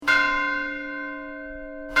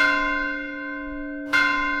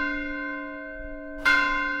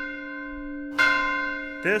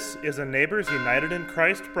This is a Neighbors United in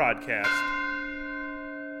Christ broadcast.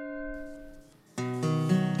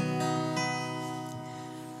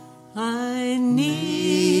 I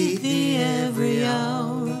need thee every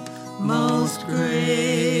hour, most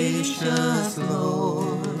gracious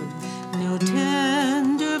Lord. No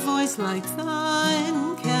tender voice like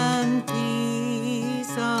thine can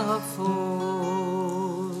peace afford.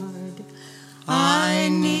 I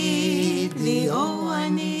need thee, oh, I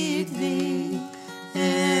need thee.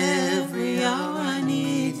 Every hour I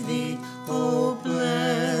need thee. Oh,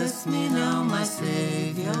 bless me now, my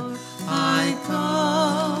Savior. I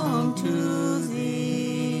come to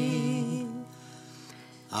thee.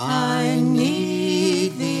 I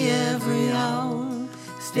need thee every hour.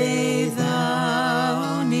 Stay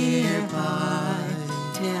thou nearby.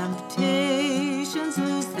 Temptations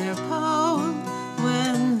lose their power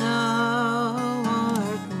when thou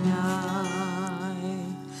art nigh.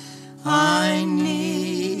 I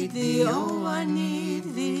need thee, oh, I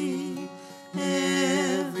need thee.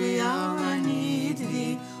 Every hour I need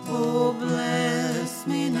thee. Oh, bless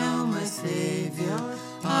me now, my Savior.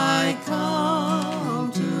 I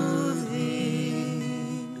come to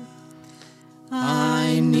thee.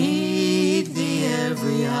 I need thee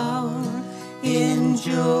every hour, in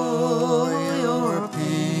joy or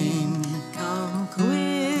pain. Come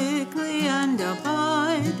quickly and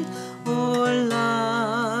abide, or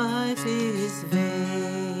life is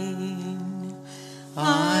vain.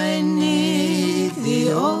 I need thee,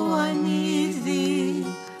 oh, I need thee.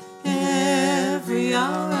 Every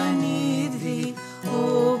hour I need thee.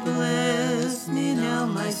 Oh, bless me now,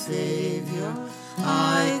 my Savior.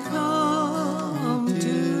 I come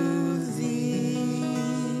to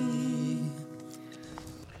thee.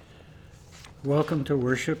 Welcome to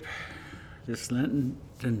worship this Lenten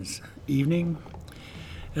evening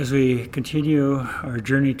as we continue our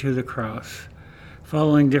journey to the cross,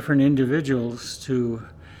 following different individuals to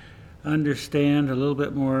understand a little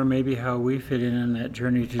bit more maybe how we fit in that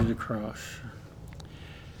journey to the cross.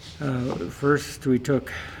 First we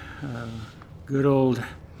took good old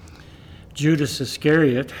Judas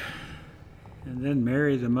Iscariot, and then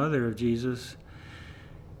Mary, the mother of Jesus,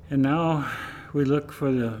 and now we look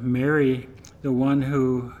for the Mary, the one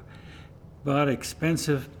who bought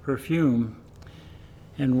expensive perfume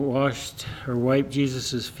and washed or wiped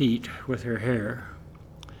Jesus' feet with her hair.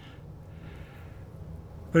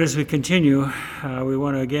 But as we continue, we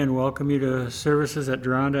want to again welcome you to services at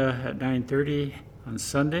Deronda at 9:30 on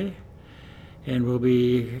Sunday, and we'll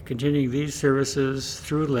be continuing these services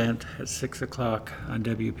through Lent at 6 o'clock on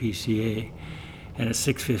WPCA and at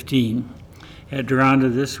 6:15 at Deronda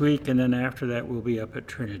this week, and then after that we'll be up at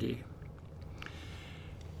Trinity.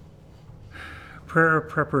 Prayer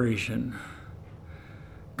preparation.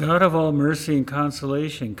 God of all mercy and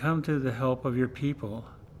consolation, come to the help of your people,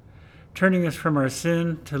 turning us from our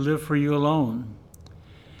sin to live for you alone.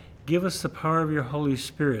 Give us the power of your Holy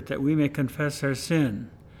Spirit that we may confess our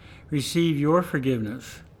sin, receive your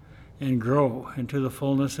forgiveness, and grow into the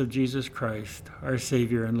fullness of Jesus Christ, our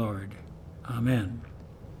Savior and Lord. Amen.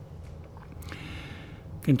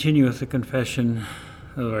 Continue with the confession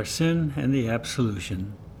of our sin and the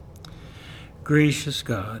absolution. Gracious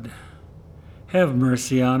God, have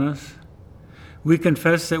mercy on us. We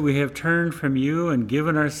confess that we have turned from you and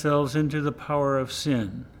given ourselves into the power of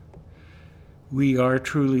sin. We are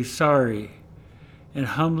truly sorry and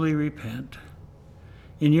humbly repent.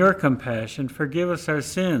 In your compassion, forgive us our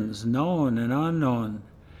sins, known and unknown,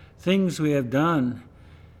 things we have done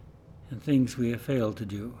and things we have failed to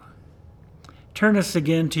do. Turn us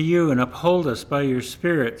again to you and uphold us by your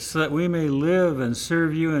Spirit so that we may live and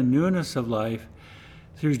serve you in newness of life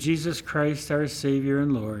through Jesus Christ, our Savior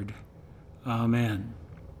and Lord. Amen.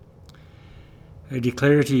 I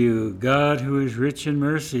declare to you, God, who is rich in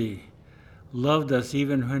mercy, loved us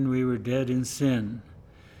even when we were dead in sin,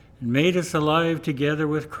 and made us alive together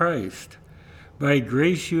with Christ. By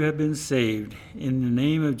grace you have been saved. In the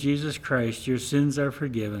name of Jesus Christ, your sins are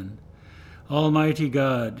forgiven. Almighty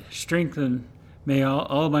God, may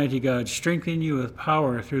Almighty God strengthen you with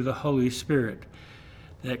power through the Holy Spirit,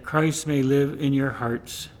 that Christ may live in your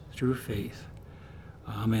hearts through faith.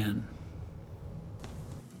 Amen.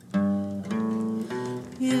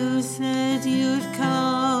 You said you'd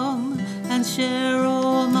come and share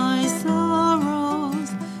all my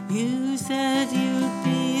sorrows. You said you'd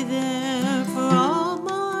be there for all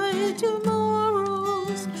my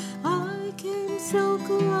tomorrows. I came so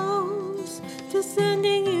close to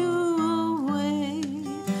sending you away,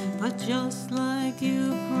 but just like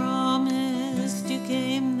you promised, you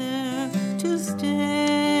came there to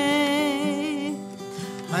stay.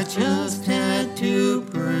 I just had to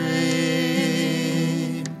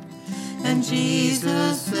pray.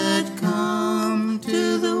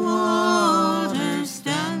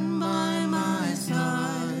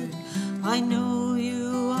 I know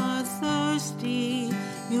you are thirsty,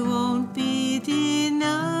 you won't be denied.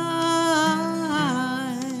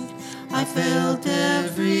 I felt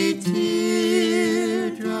every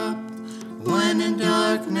teardrop when in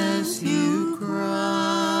darkness you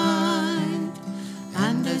cried,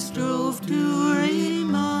 and I strove to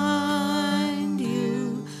remind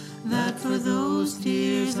you that for those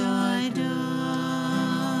tears I died.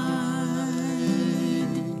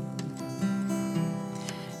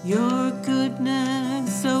 Your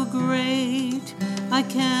goodness so great I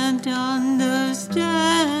can't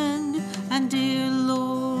understand, and dear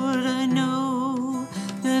Lord, I know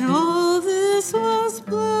that all this was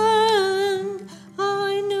planned.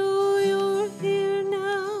 I know you're here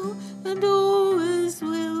now and always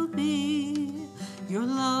will be. Your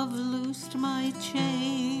love loosed my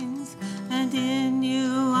chains, and in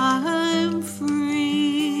you I'm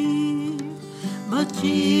free. But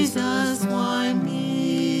Jesus, why me?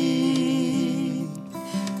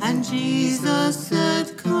 And Jesus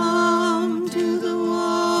said, come to the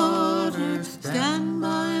water, stand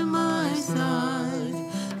by my side.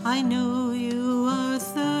 I know you are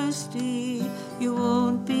thirsty, you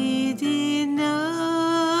won't be denied.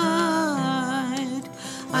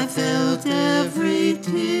 I felt every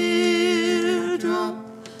teardrop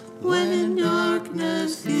when in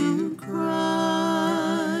darkness you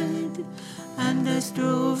cried, and I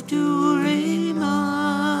strove to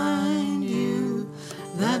remind you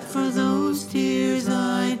that for those tears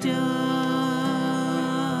I died.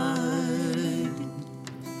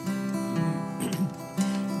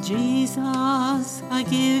 Jesus, I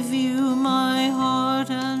give you my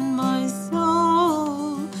heart and my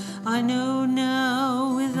soul. I know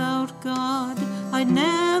now without God I'd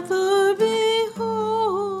never be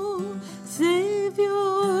whole.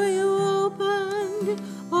 Savior, you opened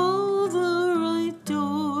all the right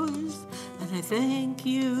doors, and I thank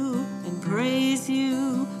you and praise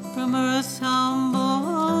you from earth's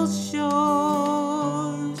humble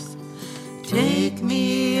shores. Take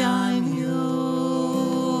me, I'm yours.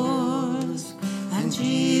 And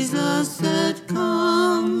Jesus said,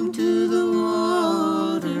 come to the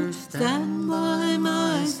water, stand by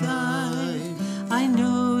my side. I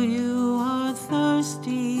know you are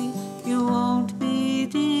thirsty, you won't be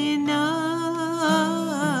denied.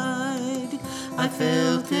 I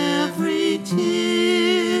felt every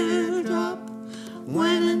teardrop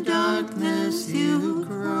when in darkness you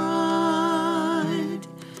cried,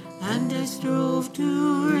 and I strove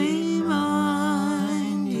to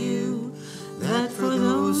remind you that for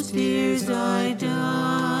those tears I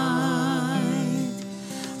died.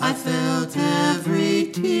 I felt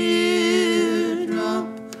every teardrop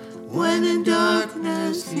when in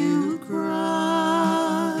darkness you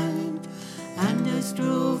cried, and I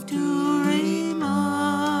strove to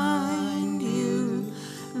remind you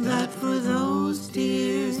that for those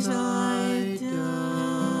tears I died.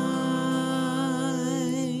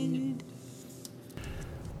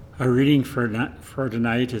 Our reading for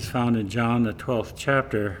tonight is found in John, the 12th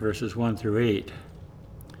chapter, verses 1 through 8.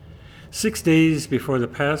 6 days before the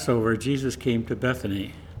Passover, Jesus came to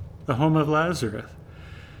Bethany, the home of Lazarus,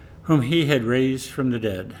 whom he had raised from the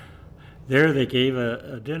dead. There they gave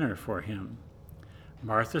a dinner for him.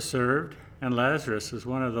 Martha served, and Lazarus was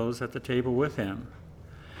one of those at the table with him.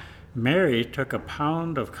 Mary took a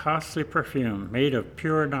pound of costly perfume made of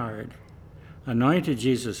pure nard, anointed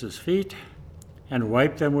Jesus' feet, and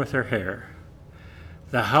wiped them with her hair.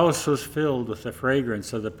 The house was filled with the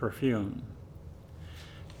fragrance of the perfume.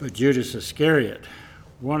 But Judas Iscariot,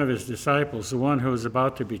 one of his disciples, the one who was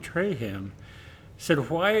about to betray him, said,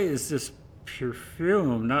 why is this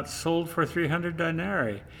perfume not sold for 300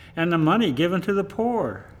 denarii, and the money given to the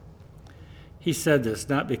poor? He said this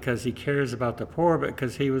not because he cares about the poor, but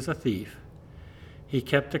because he was a thief. He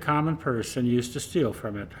kept a common purse and used to steal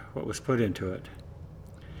from it what was put into it.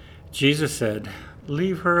 Jesus said,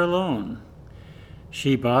 leave her alone.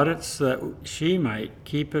 She bought it so that she might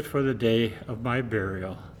keep it for the day of my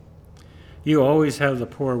burial. You always have the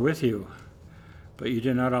poor with you, but you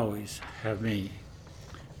do not always have me.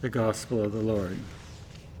 The Gospel of the Lord.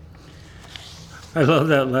 I love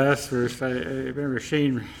that last verse. I remember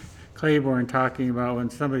Shane Claiborne talking about when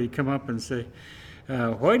somebody come up and say,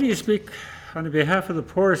 why do you speak on behalf of the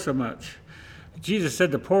poor so much? Jesus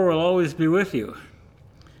said the poor will always be with you.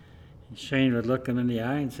 And Shane would look him in the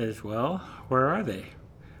eye and says, well, where are they?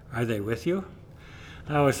 Are they with you?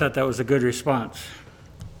 I always thought that was a good response.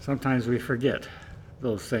 Sometimes we forget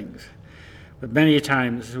those things. But many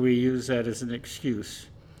times we use that as an excuse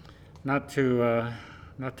not to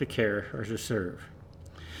care or to serve.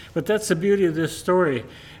 But that's the beauty of this story.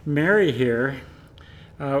 Mary here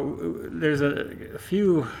There's a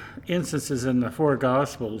few instances in the four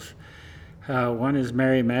Gospels. One is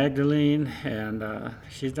Mary Magdalene, and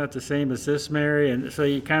she's not the same as this Mary, and so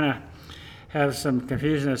you kind of have some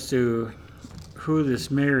confusion as to who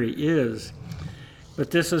this Mary is.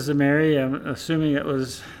 But this is the Mary, I'm assuming it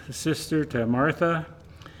was a sister to Martha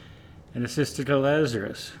and a sister to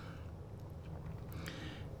Lazarus.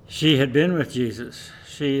 She had been with Jesus.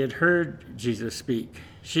 She had heard Jesus speak.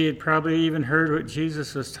 She had probably even heard what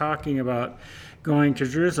Jesus was talking about going to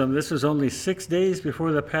Jerusalem. This was only 6 days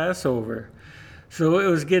before the Passover. So it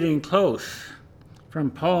was getting close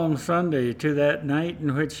from Palm Sunday to that night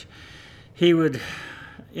in which he would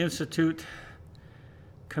institute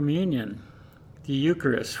communion, the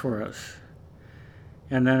Eucharist for us.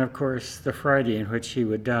 And then, of course, the Friday in which he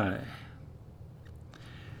would die.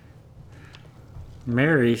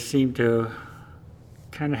 Mary seemed to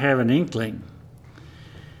kind of have an inkling.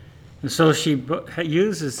 And so she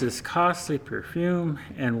uses this costly perfume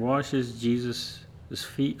and washes Jesus'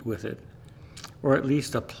 feet with it, or at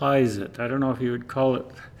least applies it. I don't know if you would call it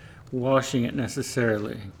washing it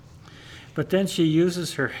necessarily. But then she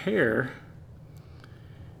uses her hair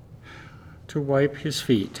to wipe his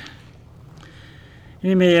feet. And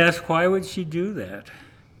you may ask, why would she do that?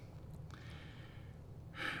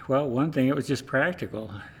 Well, one thing, it was just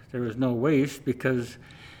practical. There was no waste because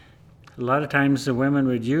a lot of times the women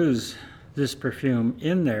would use this perfume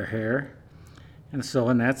in their hair, and so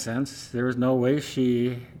in that sense, there was no waste.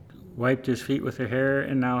 She wiped his feet with her hair,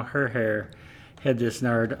 and now her hair had this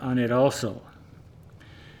nard on it also.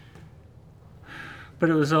 But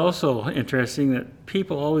it was also interesting that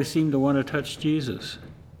people always seemed to want to touch Jesus.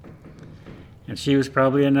 And she was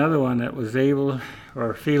probably another one that was able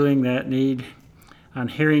or feeling that need on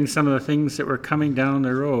hearing some of the things that were coming down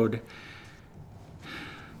the road.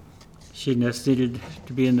 She just needed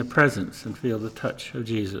to be in the presence and feel the touch of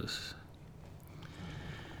Jesus.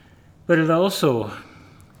 But it also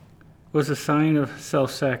was a sign of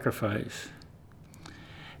self-sacrifice.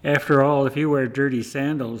 After all, if you wear dirty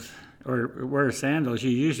sandals or wear sandals,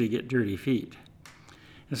 you usually get dirty feet.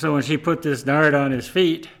 And so when she put this nard on his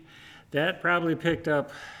feet, that probably picked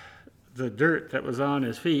up the dirt that was on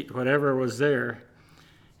his feet, whatever was there,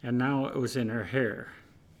 and now it was in her hair.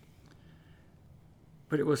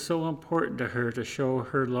 But it was so important to her to show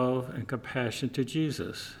her love and compassion to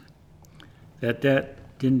Jesus that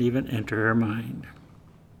didn't even enter her mind.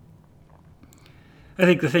 I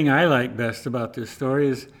think the thing I like best about this story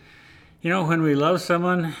is, when we love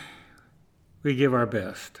someone, we give our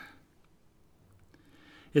best.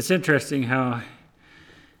 It's interesting how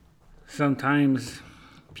sometimes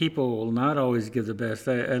people will not always give the best.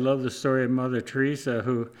 I love the story of Mother Teresa,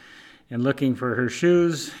 who, in looking for her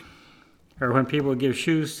shoes, or when people give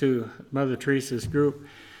shoes to Mother Teresa's group,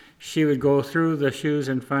 she would go through the shoes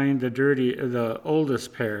and find the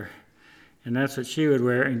oldest pair. And that's what she would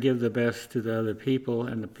wear and give the best to the other people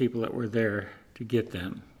and the people that were there to get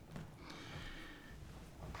them.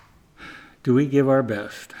 Do we give our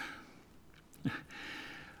best?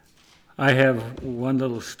 I have one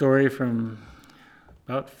little story from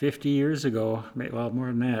about 50 years ago, well, more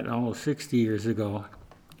than that, almost 60 years ago.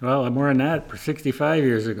 Well, more than that, 65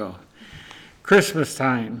 years ago. Christmas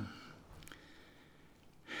time.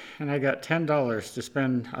 And I got $10 to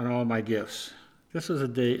spend on all my gifts. This was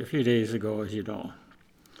a few days ago, as you know.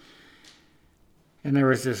 And there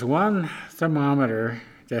was this one thermometer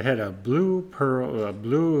that had a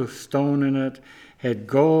blue stone in it, had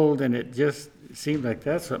gold, and it just seemed like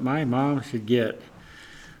that's what my mom should get.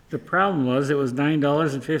 The problem was it was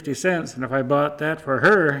 $9.50, and if I bought that for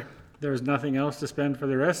her, there was nothing else to spend for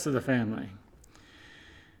the rest of the family.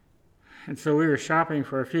 And so we were shopping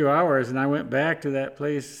for a few hours, and I went back to that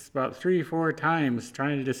place about 3-4 times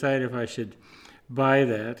trying to decide if I should buy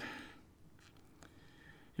that.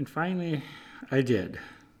 And finally, I did.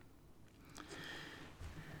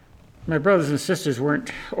 My brothers and sisters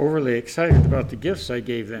weren't overly excited about the gifts I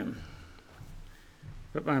gave them.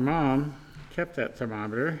 But my mom kept that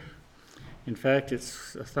thermometer. In fact,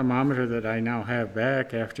 it's a thermometer that I now have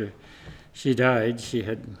back after she died. She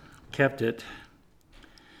had kept it.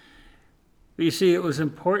 But you see, it was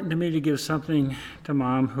important to me to give something to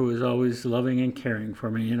Mom, who was always loving and caring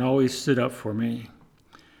for me and always stood up for me.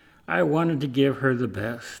 I wanted to give her the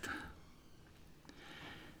best.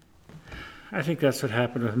 I think that's what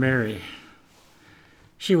happened with Mary.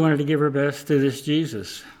 She wanted to give her best to this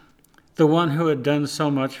Jesus, the one who had done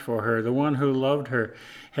so much for her, the one who loved her,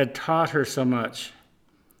 had taught her so much.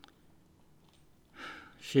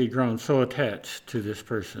 She had grown so attached to this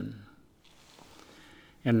person.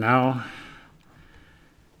 And now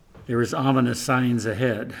there was ominous signs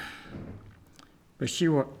ahead. but she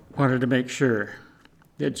wanted to make sure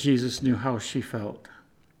that Jesus knew how she felt.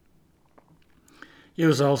 It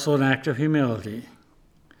was also an act of humility.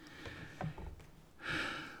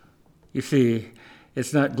 You see,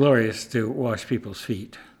 it's not glorious to wash people's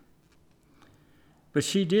feet. But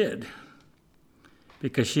she did,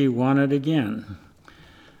 because she wanted again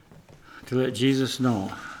to let Jesus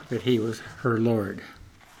know that he was her Lord.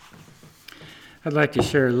 I'd like to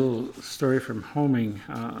share a little story from homing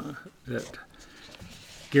that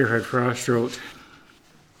Gerhard Frost wrote,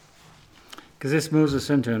 because this moves us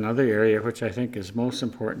into another area which I think is most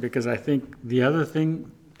important, because I think the other thing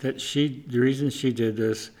that the reason she did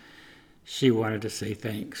this, she wanted to say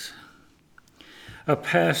thanks. A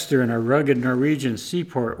pastor in a rugged Norwegian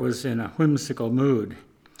seaport was in a whimsical mood.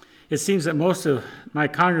 It seems that most of my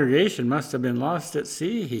congregation must have been lost at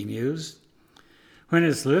sea, he mused. When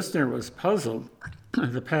his listener was puzzled,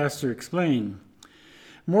 the pastor explained,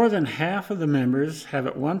 more than half of the members have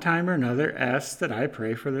at one time or another asked that I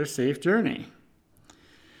pray for their safe journey.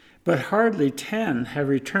 But hardly 10 have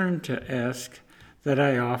returned to ask that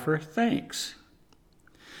I offer thanks.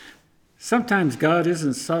 Sometimes God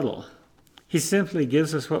isn't subtle. He simply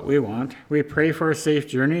gives us what we want. We pray for a safe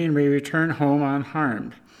journey and we return home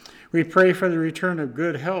unharmed. We pray for the return of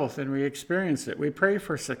good health and we experience it. We pray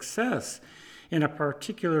for success in a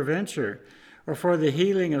particular venture or for the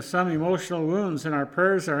healing of some emotional wounds, and our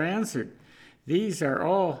prayers are answered. These are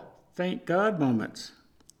all thank God moments.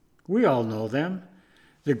 We all know them.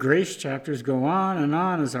 The grace chapters go on and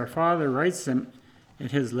on as our Father writes them in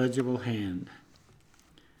his legible hand.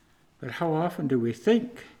 But how often do we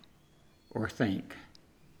think or thank?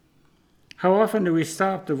 How often do we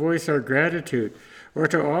stop to voice our gratitude or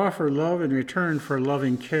to offer love in return for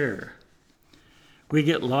loving care? We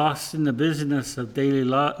get lost in the busyness of daily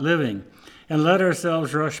living and let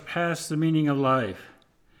ourselves rush past the meaning of life.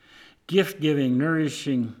 Gift-giving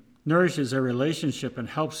nourishes a relationship and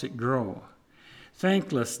helps it grow.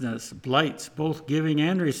 Thanklessness blights both giving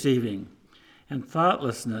and receiving, and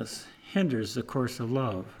thoughtlessness hinders the course of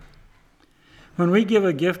love. When we give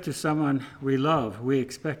a gift to someone we love, we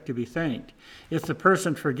expect to be thanked. If the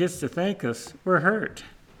person forgets to thank us, we're hurt.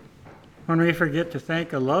 When we forget to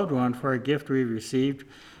thank a loved one for a gift we've received,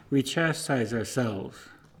 we chastise ourselves.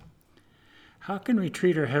 How can we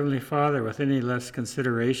treat our Heavenly Father with any less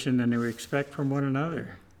consideration than we expect from one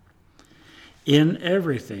another? In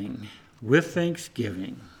everything, with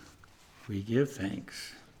thanksgiving, we give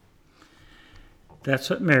thanks.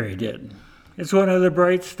 That's what Mary did. It's one of the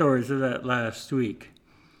bright stories of that last week,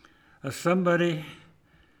 of somebody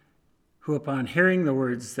who, upon hearing the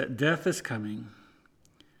words that death is coming,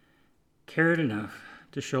 cared enough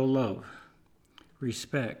to show love,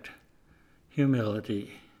 respect,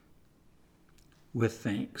 humility, with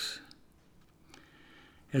thanks.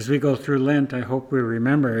 As we go through Lent, I hope we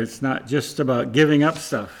remember it's not just about giving up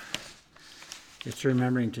stuff. It's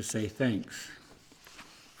remembering to say thanks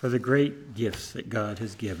for the great gifts that God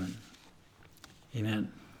has given.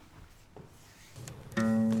 Amen.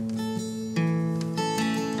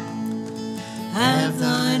 Have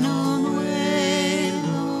thine own way,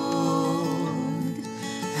 Lord.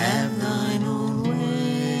 Have thine own way.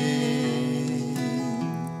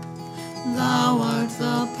 Thou art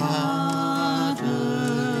the potter,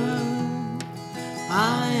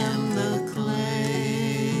 I am the clay.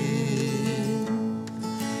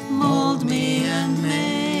 Mold me and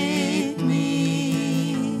make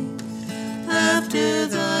me after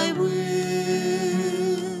thy will,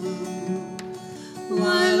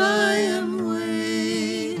 while I am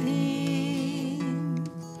waiting,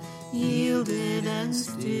 yielded and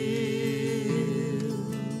still.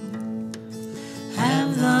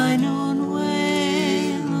 Have thine own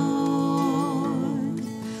way, Lord,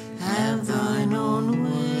 have thine own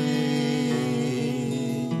way.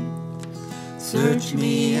 Search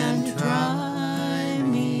me and try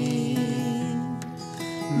me,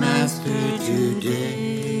 Master, today.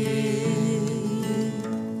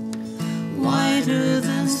 Whiter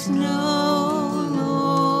than snow,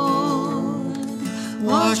 Lord,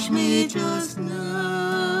 wash me just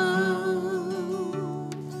now,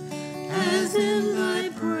 as in thy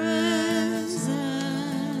presence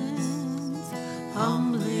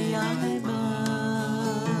humbly I bow.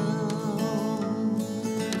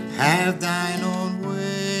 Have thine own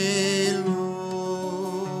way,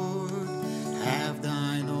 Lord, have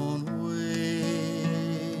thine own way.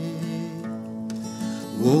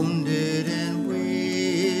 Wounded and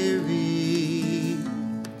weary,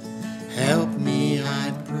 help me,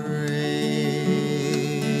 I pray.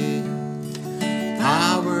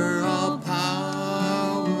 Power, all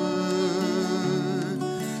power,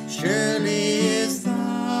 surely is thine.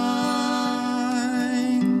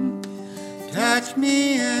 touch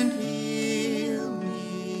me and heal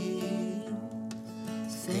me,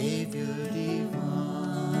 Savior divine.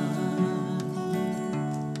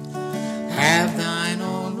 Have thine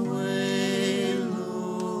own way,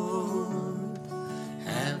 Lord,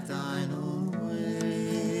 have thine own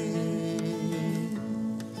way.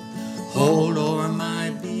 Hold o'er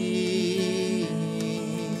my being,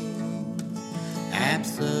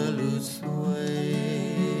 absolute sway.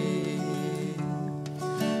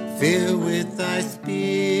 Fill with thy spirit,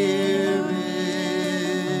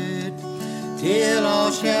 till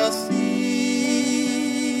all shall see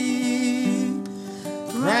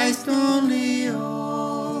Christ only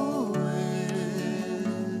always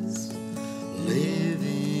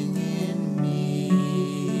living in me.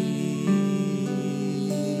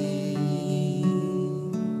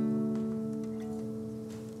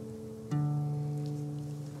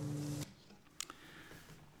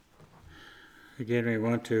 Again, we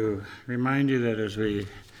want to remind you that as we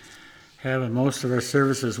have in most of our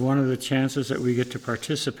services, one of the chances that we get to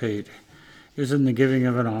participate is in the giving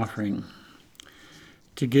of an offering,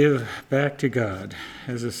 to give back to God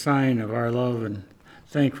as a sign of our love and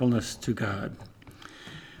thankfulness to God.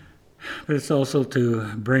 But it's also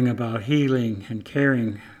to bring about healing and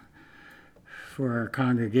caring for our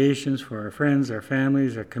congregations, for our friends, our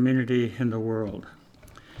families, our community, and the world.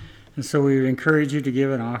 And so we encourage you to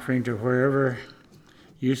give an offering to wherever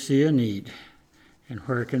you see a need and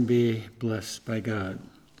where it can be blessed by God.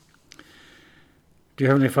 Dear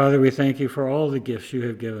Heavenly Father, we thank you for all the gifts you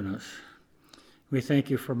have given us. We thank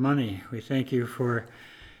you for money. We thank you for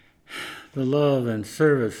the love and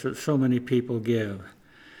service that so many people give.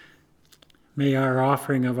 May our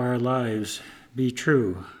offering of our lives be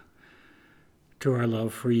true to our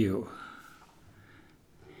love for you.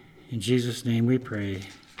 In Jesus' name we pray.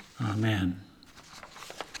 Amen.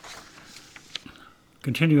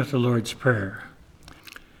 Continue with the Lord's Prayer.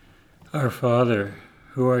 Our Father,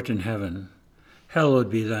 who art in heaven,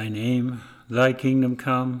 hallowed be thy name. Thy kingdom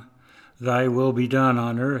come, thy will be done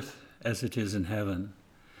on earth as it is in heaven.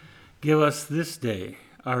 Give us this day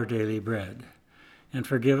our daily bread, and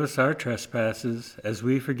forgive us our trespasses as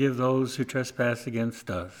we forgive those who trespass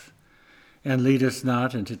against us. And lead us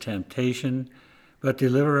not into temptation, but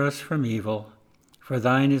deliver us from evil. For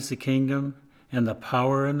thine is the kingdom, and the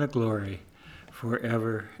power, and the glory,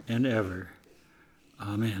 forever and ever.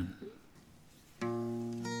 Amen.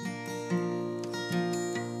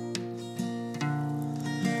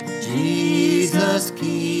 Jesus,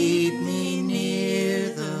 keep me near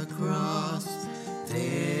the cross,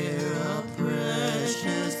 there a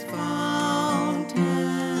precious fountain,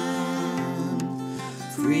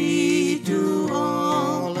 free to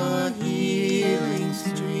all a healing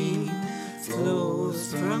stream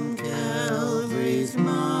flows from Calvary's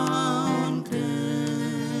mountain.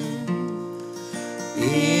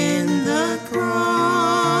 In the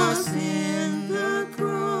cross,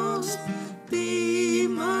 be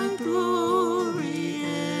my glory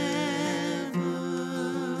ever,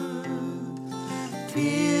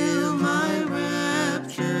 till my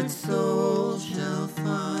raptured soul shall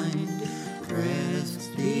find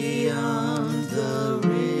rest beyond the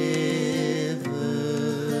river.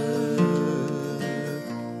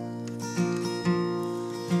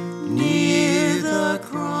 Near the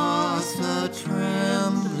cross a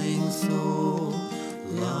trembling soul,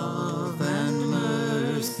 love and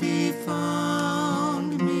mercy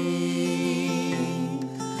found me.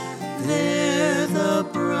 There the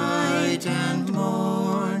bright and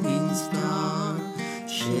morning star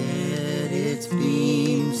shed its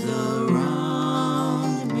beams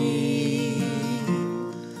around me.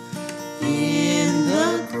 In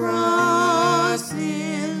the cross,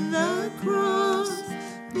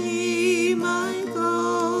 be my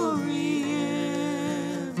glory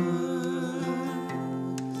ever,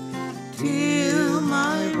 till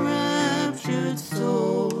my raptured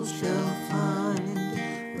soul shall find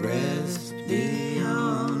rest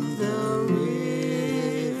beyond the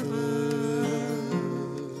river.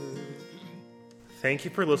 Thank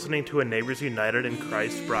you for listening to a Neighbors United in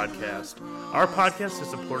Christ broadcast. Our podcast is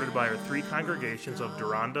supported by our 3 congregations of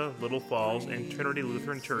Deronda, Little Falls, and Trinity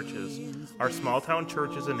Lutheran Churches, our small-town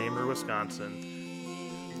churches in Amory, Wisconsin.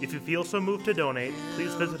 If you feel so moved to donate,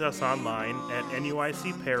 please visit us online at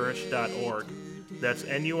nuicparish.org. That's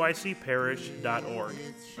nuicparish.org.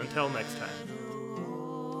 Until next time.